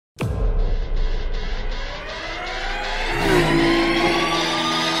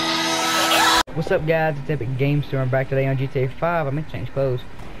What's up, guys? It's Epic Game Store. I'm back today on GTA 5. I'm gonna change clothes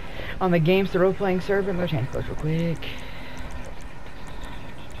on the Game Store role-playing server. I'm gonna change clothes real quick.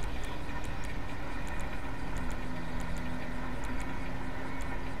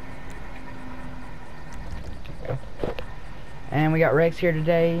 And we got Rex here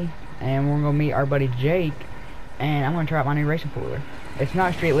today, and we're gonna meet our buddy Jake. And I'm gonna try out my new racing cooler. It's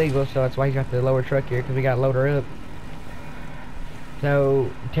not street legal, so that's why he's got the lower truck here, because we gotta load her up. So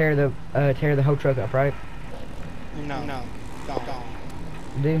tear the whole truck up, right? No, don't.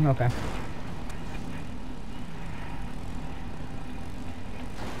 Do? Okay.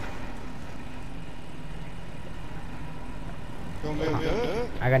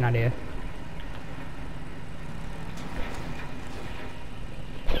 I got an idea.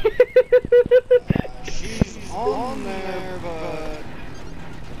 She's on there, but...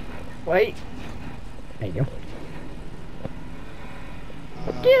 Wait. There you go.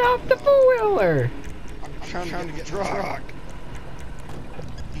 Get off the four-wheeler! I'm trying to get the truck.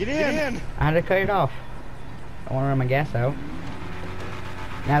 Get in! I had to cut it off. I want to run my gas out.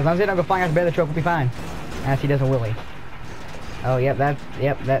 Now, as long as they don't go flying out the bed, the truck will be fine. As he does a wheelie. Oh, yep,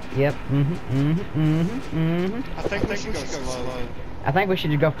 yep. I think we should go slow. I think we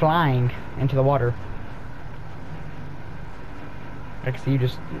should just go flying into the water. I can see you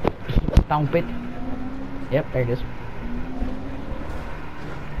just stomp it. Yep, there it is.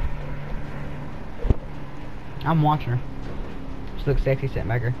 I'm watching her. She looks sexy sitting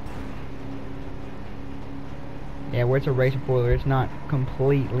back here. Yeah, where it's a racer spoiler, it's not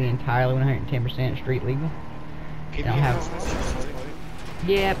completely entirely 110% street legal. They don't have.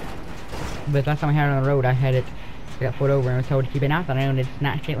 Yep. But last time I had it on the road, I had it. I got pulled over and was told to keep an eye on it, and it's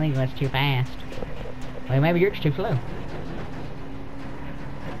not street legal. It's too fast. Well, maybe you're just too slow.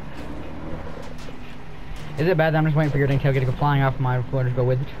 Is it bad that I'm just waiting for your tailgate to go flying off my floor to go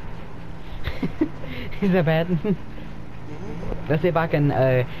with it? Is that bad? Let's see if I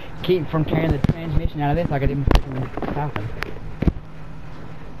can keep from tearing the transmission out of this like I did from stopping.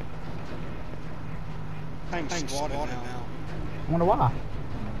 I'm squatted now. I wonder why.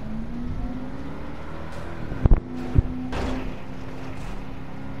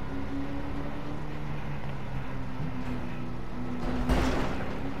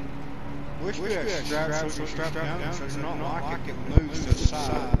 Wish we had straps so strap down so it's not like it moves to the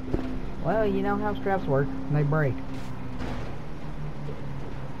side. Well, you know how straps work. They break.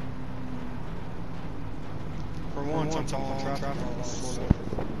 For once, I'm all on traffic.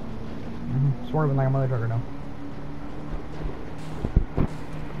 Swerving like a mother trucker, though.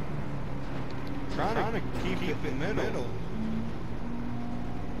 Trying to keep it in the middle.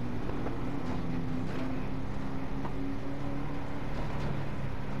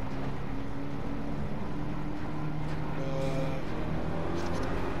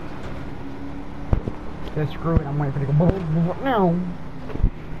 Just screw it, I'm waiting for it to go. No.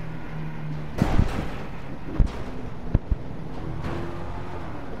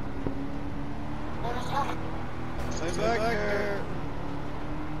 Stay back there.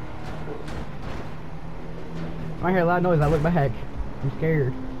 I hear a loud noise, I look back. I'm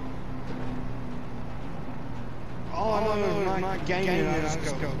scared. All I know is my game and I just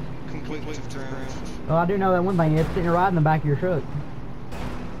go completely to the ground. Well, I do know that one thing, it's sitting right in the back of your truck.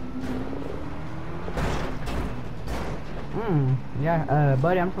 Yeah,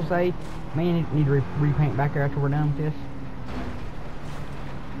 buddy, I'm supposed to say, me and you need to repaint back there after we're done with this.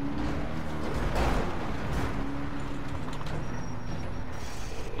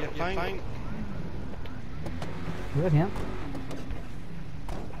 Yeah, paint. Good, him.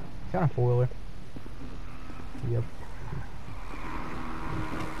 Got a four-wheeler. Yep.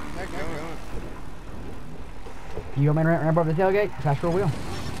 You want me to ramp up the tailgate? Cause I sure will.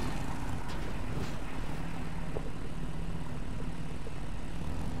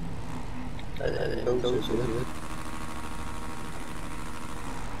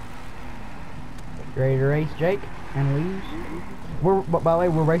 Ready to race, Jake? And lose? By the way,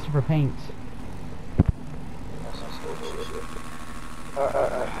 we're racing for paints.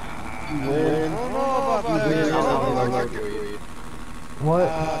 What?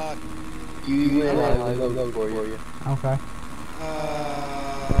 You win, I'll go for you. Okay.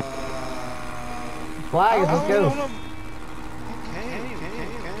 Flag us, let's go. Okay.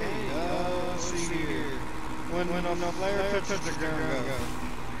 See here. When on the flare touches the ground, go.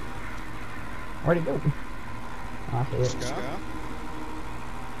 Where'd it go? Oh, I see it. Let's go.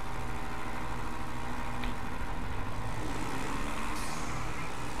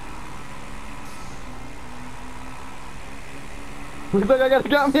 Looks like I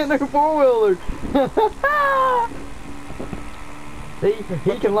got me a new four-wheeler.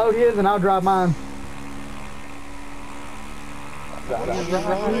 He can load his and I'll drive mine.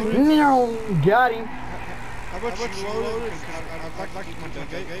 No, got him. How about you load it? I'd like to keep my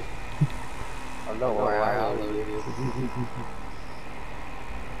gate. I don't know where I'll load it.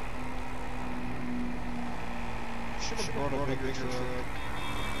 Should have brought a bigger truck.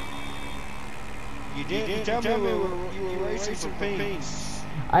 You didn't tell me you were racing some pins.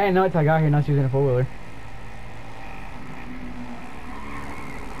 I didn't know until I got here and I was using a four-wheeler.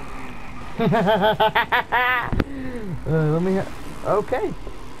 Let me... Okay.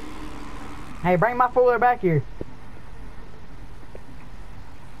 Hey, bring my four-wheeler back here.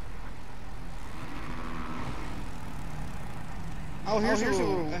 Oh, here's a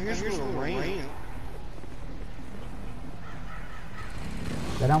little ramp.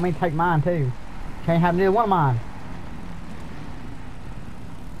 That don't mean take mine too. Can't have neither one of mine.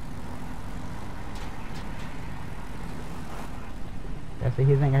 Yeah, see,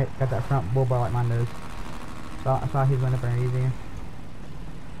 his ain't got that front bull bar like mine does. So I saw his went up there easier.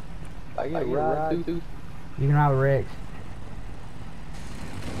 I get a ride too. You can ride with Rex.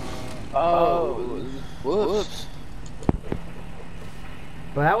 Oh, whoops.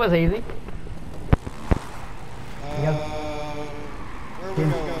 Well, that was easy. Where are we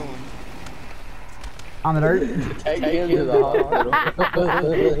going? On the dirt. Take him to the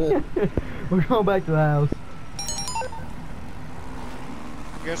hospital. We're going back to the house.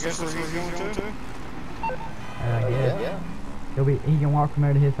 Guess that's where he's going to? I guess. Yeah. He can walk from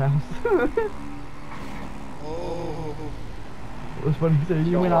there to his house. Oh. It was funny. He said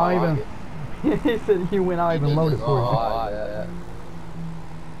you went all even. He said you went all even loaded for you. Yeah.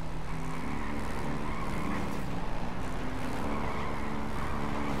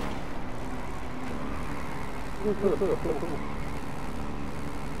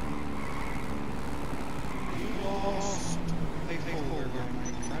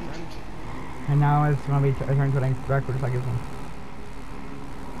 And now it's gonna be turned to an record like this one.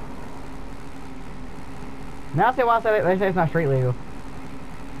 Now I see why they say it's not street legal.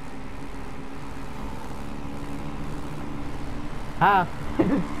 Ah.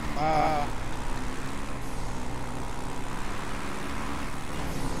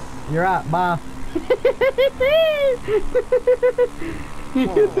 You're right, bye.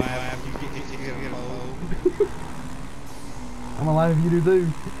 I'm gonna laugh if you do too.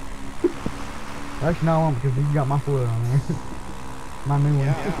 Actually, no, I won't because you got my foot on there. My new one.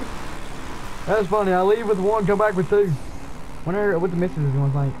 Yeah. That's funny. I leave with one, come back with two. Whenever with the missus is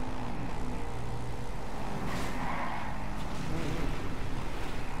going like.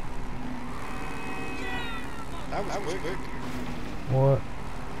 That was quick. What?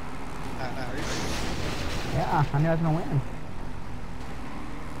 Yeah, I knew I was gonna win.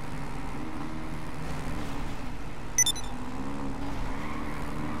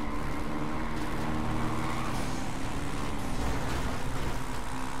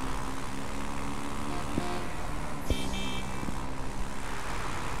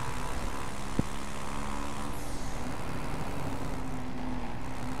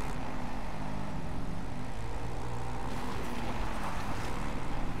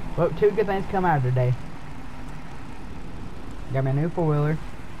 Well, two good things come out of today. Got me a new four-wheeler,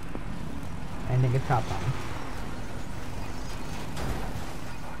 and didn't get chopped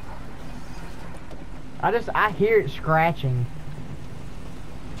on. I hear it scratching.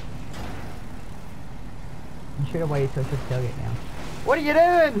 You should have waited till I took the tailgate down. What are you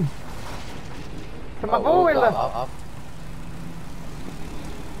doing? To my four-wheeler!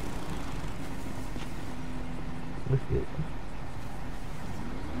 Let's get it.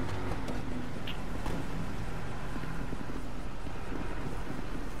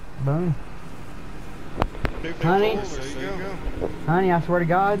 Boom. Honey, honey, I swear to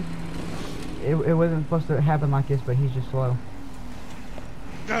God, it wasn't supposed to happen like this, but he's just slow.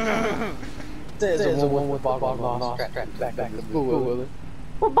 There's a one with bottle of NOS strapped back of the four-wheeler.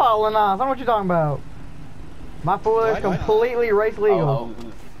 What bottle of NOS? I don't know what you're talking about. My four-wheeler is completely race legal. Oh,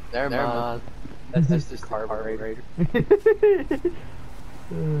 never mind. That's just this carburetor. Two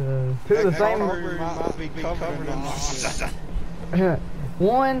of the same.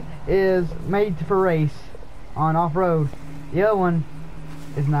 One is made for race on off-road. The other one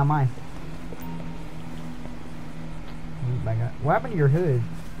is not mine. What happened to your hood?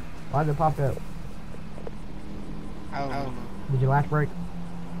 Why did it pop up? I don't know. Did your latch break?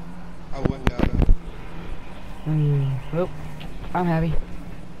 I wouldn't know. Well, I'm happy.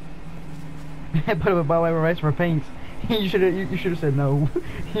 Put up a by way race for paints. You should have said no.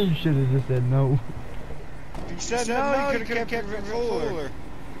 You should have just said no. You said no, you could have kept it fuller.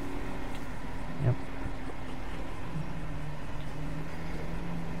 Yep.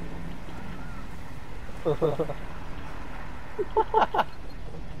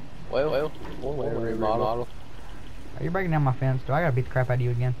 Well, we'll remodel. Are you breaking down my fence? Do I gotta beat the crap out of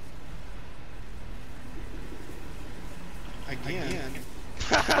you again? Again?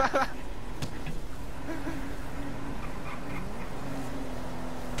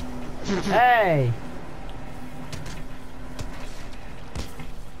 Hey!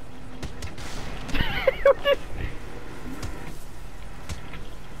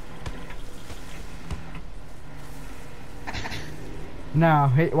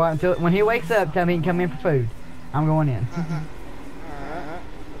 No, well, until when he wakes up, tell me he can come in for food. I'm going in.